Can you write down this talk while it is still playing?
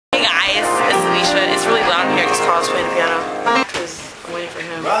Kyle's playing the piano because I'm waiting for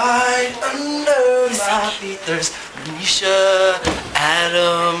him. Right under my feet, there's Lanisha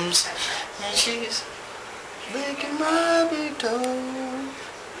Adams, and she's licking my big toe.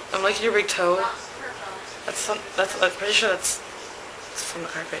 I'm licking your big toe. I'm pretty sure that's from the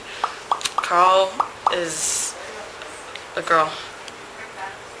carpet. Carl is a girl.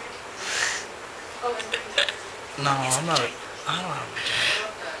 No, I'm not. I don't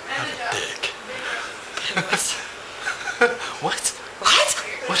have a dick. What? What?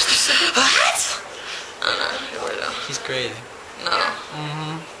 What did you say? What? I don't know. He's crazy. No.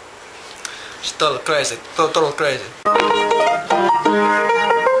 She's total crazy. Total crazy.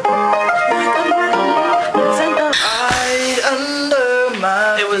 Right under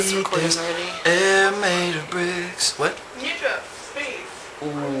my It was feet, recording there's already. air made of bricks. What?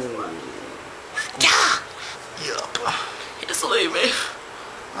 Ooh. Yeah! Yup. You just leave me.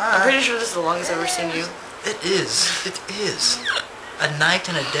 I'm pretty sure this is the longest I've ever seen you. It is. It is. A night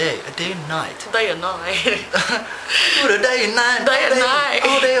and a day. A day and night. Day and night. Ooh, a day and night. Day and night.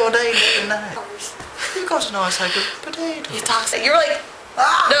 All day, day and night. You guys know it's like a potato. You talk. You were like.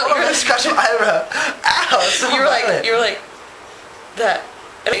 Ah, No, you're scratch my eyebrow. Ow, so You were violent. like that.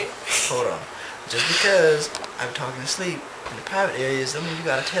 Hold on. Just because I'm talking to sleep in the private areas, don't mean you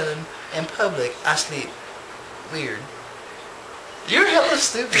gotta tell him in public I sleep weird. You're hella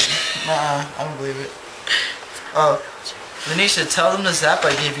stupid. Nah, I don't believe it. Oh, Lanisha, tell them the zap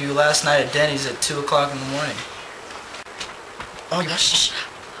I gave you last night at Denny's at 2 o'clock in the morning. Oh, you shh.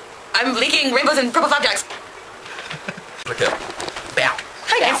 I'm leaking rainbows and purple flapjacks. Okay. Bam.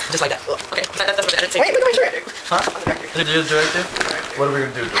 Hi guys. Just like that. Okay, that's what I didn't say. Wait, look at my shirt. Huh? Did you do the director? What are we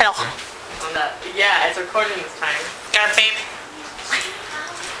gonna do? Hell. On that. Yeah, it's recording this time. Got it, babe.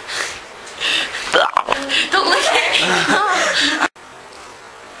 Don't lick it.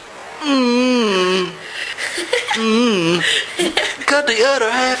 Cut the other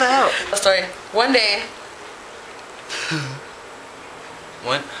half out. Story. One day.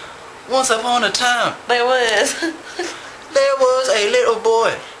 Once upon a time, There was a little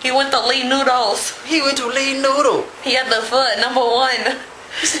boy. he went to Lee Noodles. He went to Lee Noodle. He had the foot #1.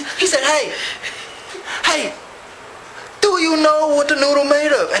 He said, hey, do you know what the noodle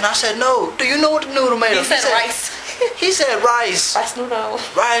made of? And I said, no. Do you know what the noodle made He of? said rice. He said rice. Rice noodle.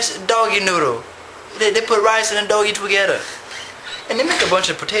 Rice doggy noodle. They put rice and a doggy together. And they make a bunch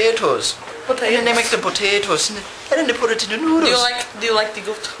of potatoes. And then they make the potatoes and then they put it in the noodles. Do you like the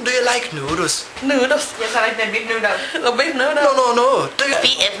good Do you like noodles? noodles? Yes, I like the beef noodle. The beef noodle. No. Do you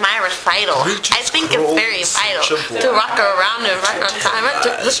Feet is my recital. I think it's very vital to rock around and rock on time.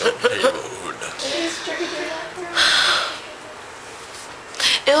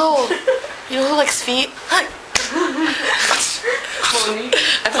 Ew. You know who likes feet? What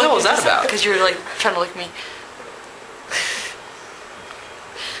the hell was that about? Because you're like trying to lick me.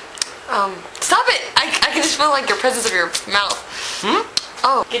 Stop it! I can just feel like your presence of your mouth.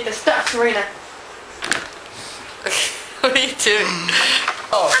 Oh. Get the stuff, Serena. What are you doing?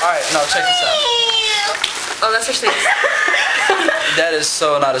 Oh, alright, no, check this out. Oh, that's her sneeze. That is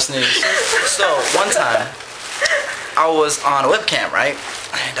so not a sneeze. So, one time, I was on a webcam, right?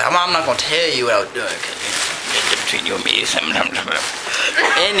 And I'm not gonna tell you what I was doing, because, between you and me,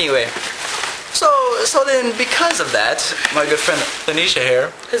 anyway. So then, because of that, my good friend Lanisha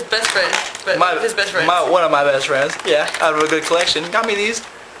here, His best friend. His best friend. one of my best friends, yeah, out of a good collection, got me these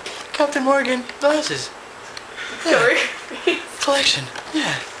Captain Morgan glasses. Yeah. Collection,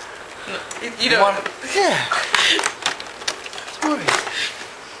 yeah. You know. Yeah. Sorry.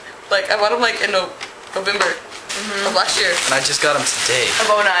 Like, I bought them like in November of last year. And I just got them today. Of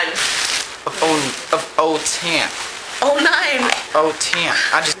 09. Of 10. 09! Oh, 10.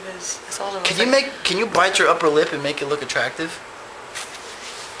 I just. Can you bite your upper lip and make it look attractive?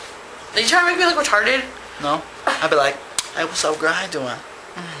 Are you trying to make me look retarded? No. I'd be like, hey, what's up, girl? How you doing?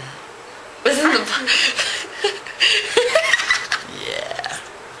 Isn't the Yeah.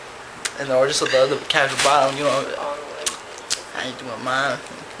 And or just the other casual bottom, you know. How you doing, mine?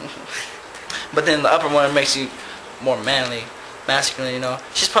 But then the upper one makes you more manly, masculine, you know.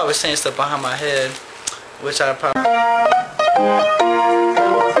 She's probably saying stuff behind my head, which I probably.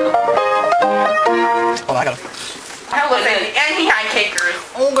 Oh, I got him. And he had cakers.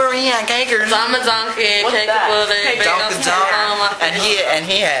 Oh, girl, he had cakers. Donkey, cake pudding, And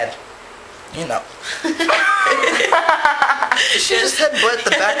he had, you know. She just headbutt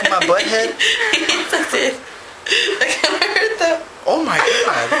the back of my butt head. He took it. I can't hurt them. Oh my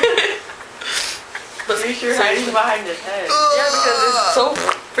god. But at least you're hiding behind his head. Yeah, because it's so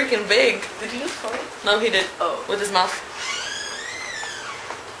freaking big. Did you just call it? No, he did. Oh. With his mouth.